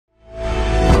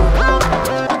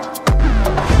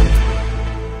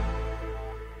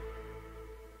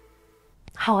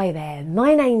Hi there,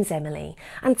 my name's Emily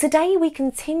and today we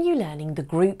continue learning the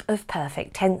group of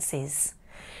perfect tenses.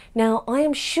 Now I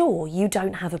am sure you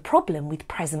don't have a problem with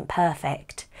present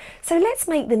perfect, so let's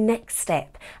make the next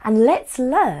step and let's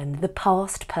learn the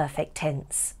past perfect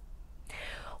tense.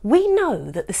 We know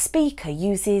that the speaker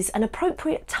uses an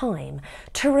appropriate time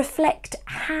to reflect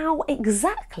how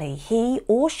exactly he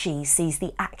or she sees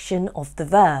the action of the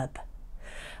verb.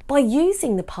 By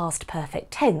using the past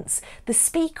perfect tense, the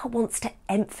speaker wants to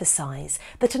emphasise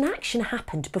that an action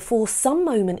happened before some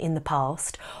moment in the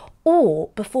past or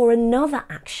before another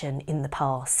action in the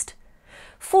past.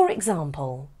 For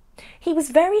example, he was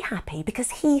very happy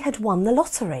because he had won the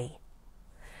lottery.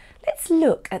 Let's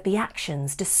look at the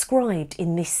actions described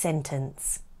in this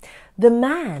sentence. The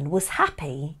man was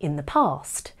happy in the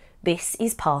past. This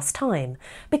is past time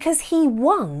because he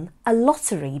won a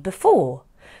lottery before.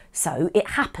 So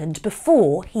it happened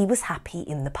before he was happy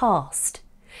in the past.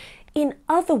 In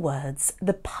other words,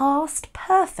 the past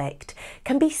perfect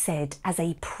can be said as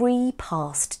a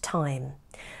pre-past time.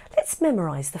 Let's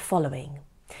memorise the following.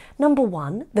 Number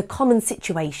 1, the common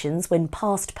situations when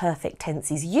past perfect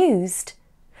tense is used.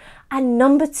 And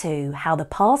number 2, how the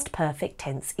past perfect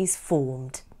tense is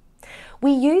formed.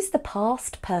 We use the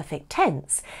past perfect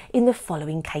tense in the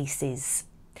following cases.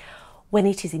 When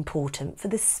it is important for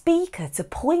the speaker to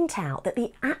point out that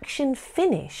the action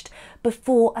finished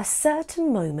before a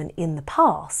certain moment in the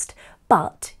past,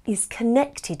 but is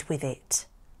connected with it.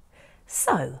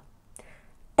 So,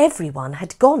 everyone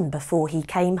had gone before he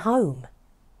came home.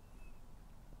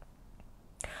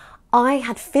 I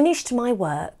had finished my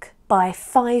work by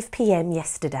 5 p.m.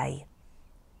 yesterday.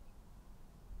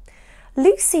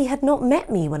 Lucy had not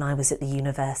met me when I was at the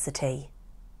university.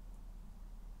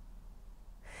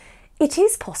 It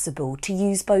is possible to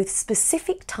use both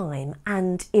specific time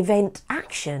and event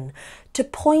action to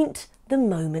point the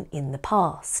moment in the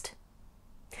past.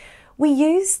 We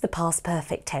use the past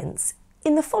perfect tense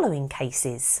in the following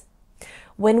cases.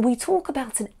 When we talk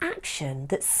about an action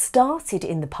that started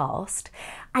in the past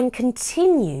and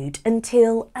continued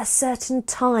until a certain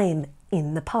time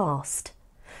in the past.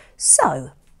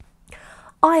 So,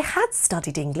 I had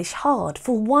studied English hard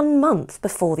for 1 month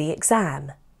before the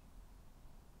exam.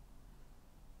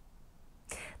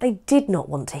 They did not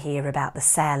want to hear about the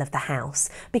sale of the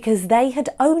house because they had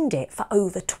owned it for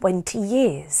over 20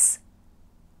 years.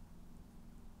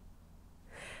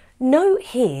 Note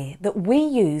here that we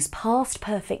use past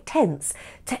perfect tense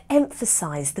to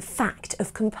emphasise the fact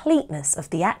of completeness of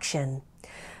the action.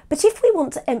 But if we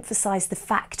want to emphasise the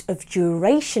fact of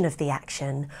duration of the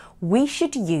action, we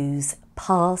should use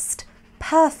past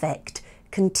perfect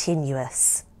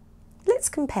continuous. Let's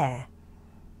compare.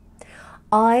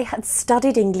 I had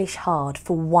studied English hard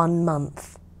for 1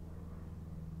 month.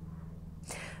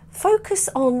 Focus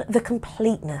on the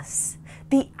completeness.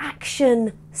 The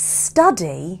action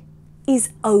study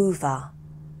is over.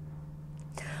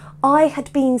 I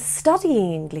had been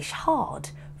studying English hard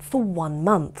for 1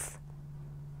 month.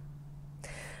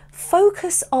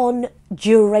 Focus on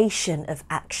duration of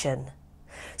action.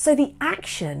 So the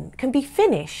action can be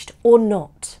finished or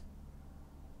not.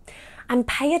 And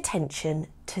pay attention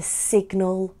to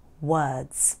signal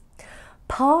words.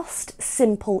 Past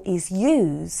simple is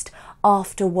used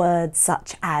after words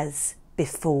such as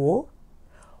before,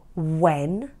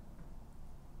 when,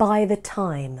 by the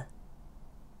time.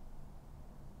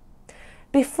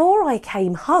 Before I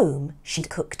came home, she'd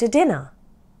cooked a dinner.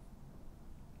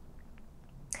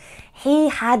 He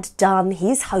had done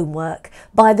his homework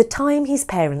by the time his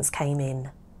parents came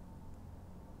in.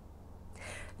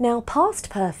 Now,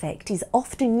 past perfect is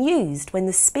often used when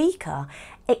the speaker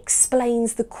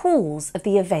explains the cause of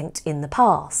the event in the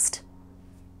past.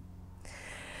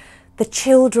 The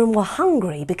children were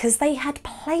hungry because they had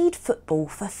played football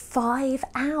for 5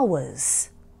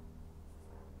 hours.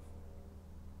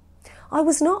 I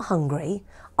was not hungry.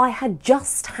 I had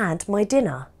just had my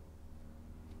dinner.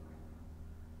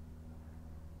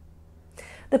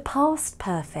 The past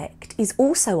perfect is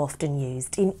also often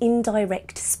used in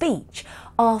indirect speech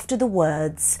after the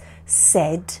words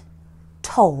said,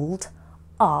 told,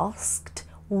 asked,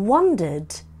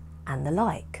 wondered, and the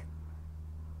like.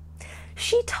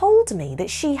 She told me that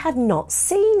she had not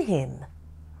seen him.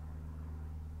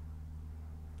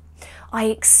 I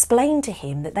explained to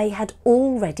him that they had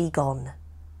already gone.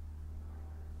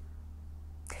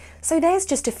 So there's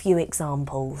just a few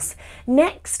examples.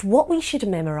 Next, what we should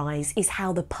memorise is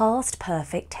how the past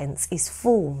perfect tense is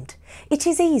formed. It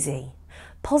is easy.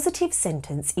 Positive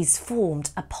sentence is formed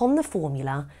upon the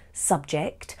formula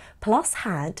subject plus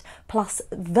had plus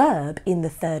verb in the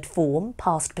third form,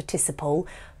 past participle,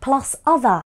 plus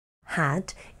other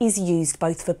Had is used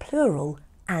both for plural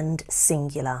and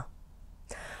singular.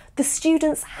 The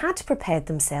students had prepared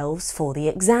themselves for the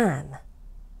exam.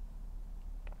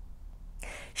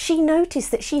 She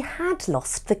noticed that she had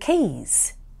lost the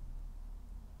keys.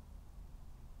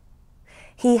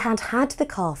 He had had the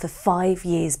car for 5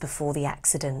 years before the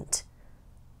accident.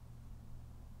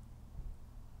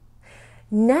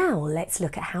 Now let's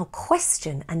look at how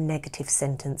question and negative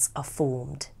sentence are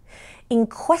formed. In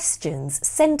questions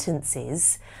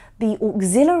sentences, the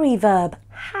auxiliary verb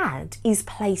had is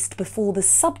placed before the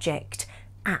subject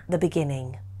at the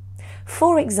beginning.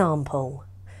 For example,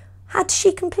 had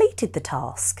she completed the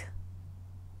task?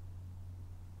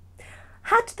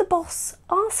 Had the boss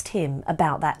asked him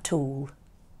about that tool?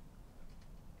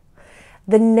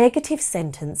 The negative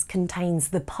sentence contains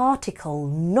the particle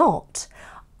not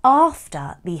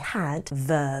after the had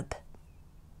verb.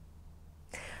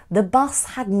 The bus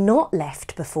had not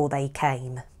left before they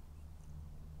came.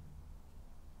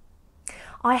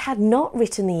 I had not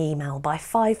written the email by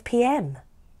 5 p.m.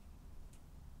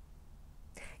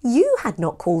 You had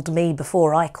not called me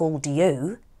before I called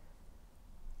you.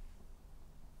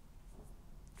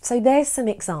 So there's some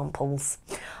examples.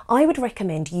 I would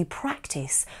recommend you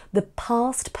practice the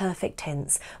past perfect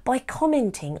tense by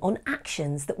commenting on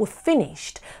actions that were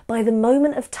finished by the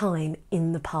moment of time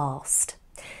in the past.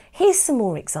 Here's some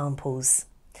more examples.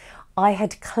 I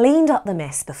had cleaned up the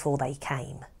mess before they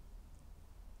came.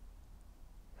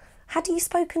 Had you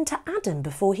spoken to Adam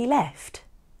before he left?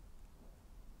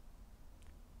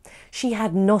 She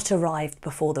had not arrived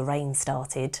before the rain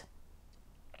started.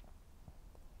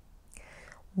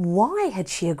 Why had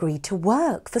she agreed to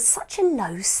work for such a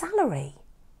low salary?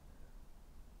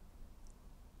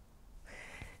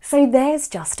 So there's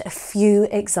just a few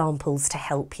examples to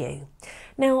help you.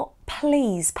 Now,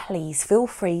 please feel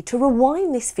free to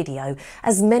rewind this video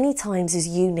as many times as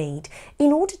you need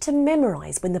in order to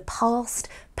memorise when the past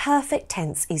perfect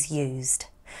tense is used.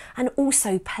 And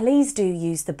also, please do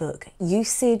use the book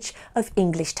Usage of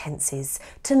English Tenses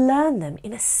to learn them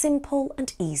in a simple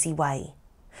and easy way.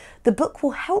 The book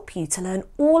will help you to learn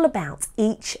all about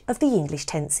each of the English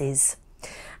tenses.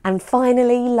 And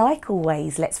finally, like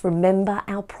always, let's remember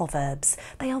our proverbs.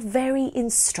 They are very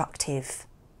instructive.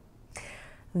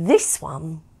 This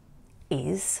one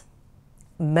is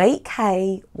make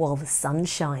hay while the sun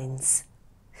shines.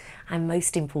 And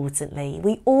most importantly,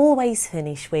 we always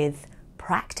finish with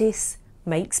practice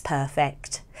makes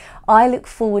perfect. I look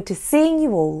forward to seeing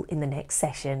you all in the next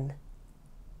session.